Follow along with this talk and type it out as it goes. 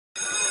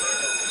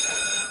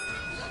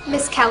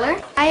Miss Keller,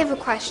 I have a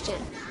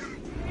question.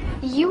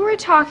 You were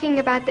talking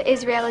about the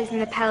Israelis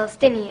and the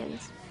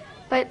Palestinians,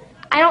 but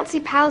I don't see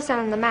Palestine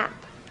on the map.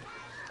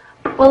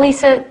 Well,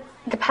 Lisa,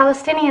 the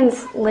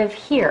Palestinians live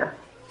here,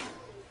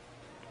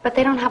 but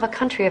they don't have a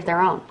country of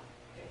their own.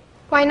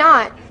 Why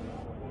not?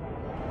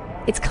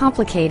 It's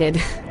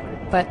complicated,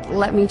 but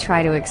let me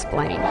try to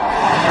explain.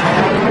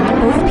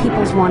 Both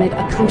peoples wanted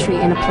a country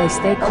in a place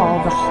they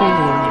call the Holy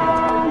Land.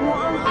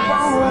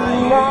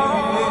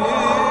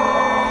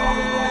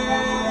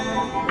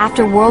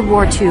 After World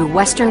War II,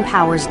 Western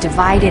powers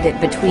divided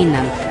it between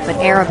them, but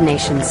Arab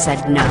nations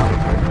said no.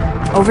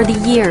 Over the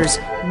years,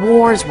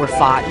 wars were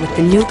fought with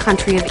the new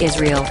country of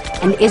Israel,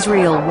 and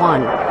Israel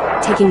won,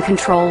 taking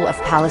control of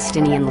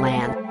Palestinian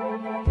land.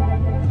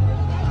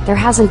 There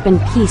hasn't been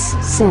peace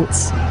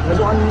since. Now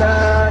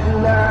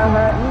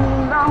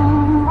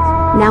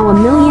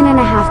 1.5 million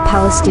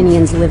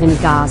Palestinians live in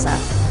Gaza,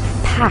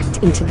 packed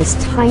into this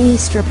tiny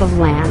strip of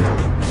land.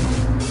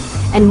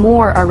 And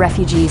more are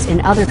refugees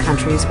in other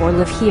countries or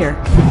live here,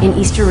 in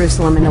East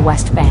Jerusalem and the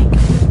West Bank.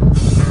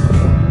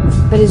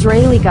 But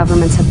Israeli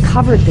governments have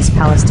covered this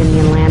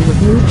Palestinian land with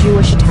new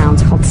Jewish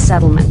towns called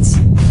settlements.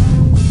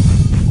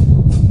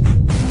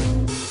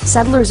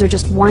 Settlers are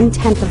just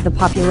 1/10 of the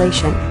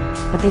population,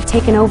 but they've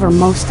taken over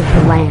most of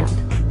the land.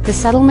 The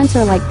settlements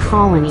are like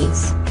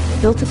colonies,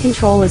 built to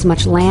control as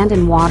much land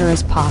and water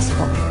as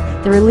possible.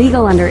 They're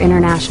illegal under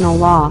international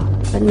law,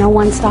 but no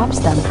one stops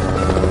them.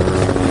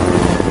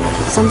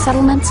 Some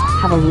settlements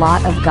have a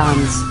lot of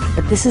guns,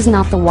 but this is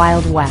not the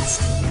Wild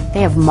West.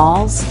 They have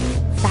malls,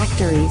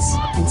 factories,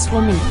 and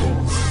swimming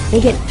pools.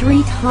 They get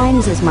 3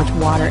 times as much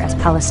water as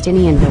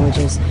Palestinian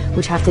villages,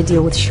 which have to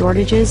deal with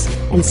shortages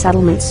and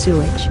settlement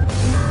sewage.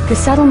 The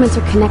settlements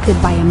are connected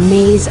by a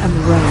maze of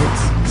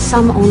roads,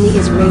 some only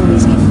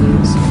Israelis can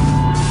use,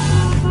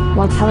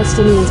 while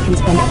Palestinians can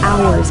spend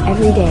hours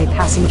every day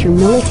passing through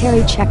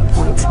military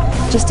checkpoints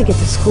just to get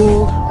to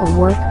school or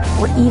work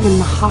or even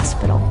the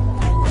hospital.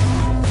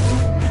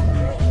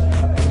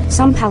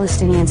 Some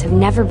Palestinians have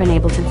never been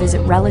able to visit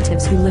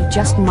relatives who live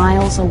just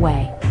miles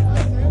away.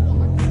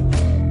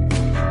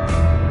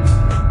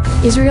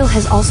 Israel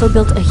has also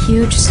built a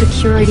huge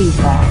security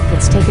wall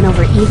that's taken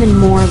over even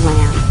more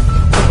land.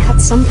 It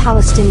cuts some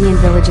Palestinian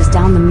villages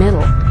down the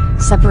middle,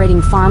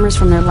 separating farmers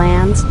from their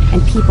lands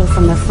and people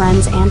from their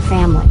friends and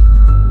family.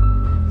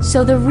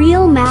 So the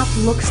real map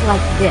looks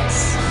like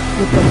this,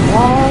 with the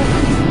wall,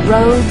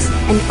 roads,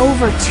 and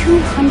over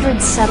 200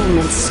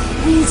 settlements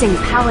squeezing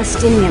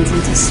Palestinians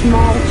into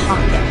small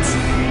pockets.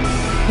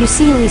 You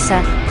see,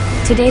 Lisa,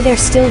 today there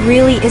still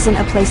really isn't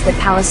a place that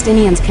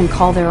Palestinians can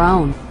call their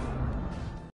own.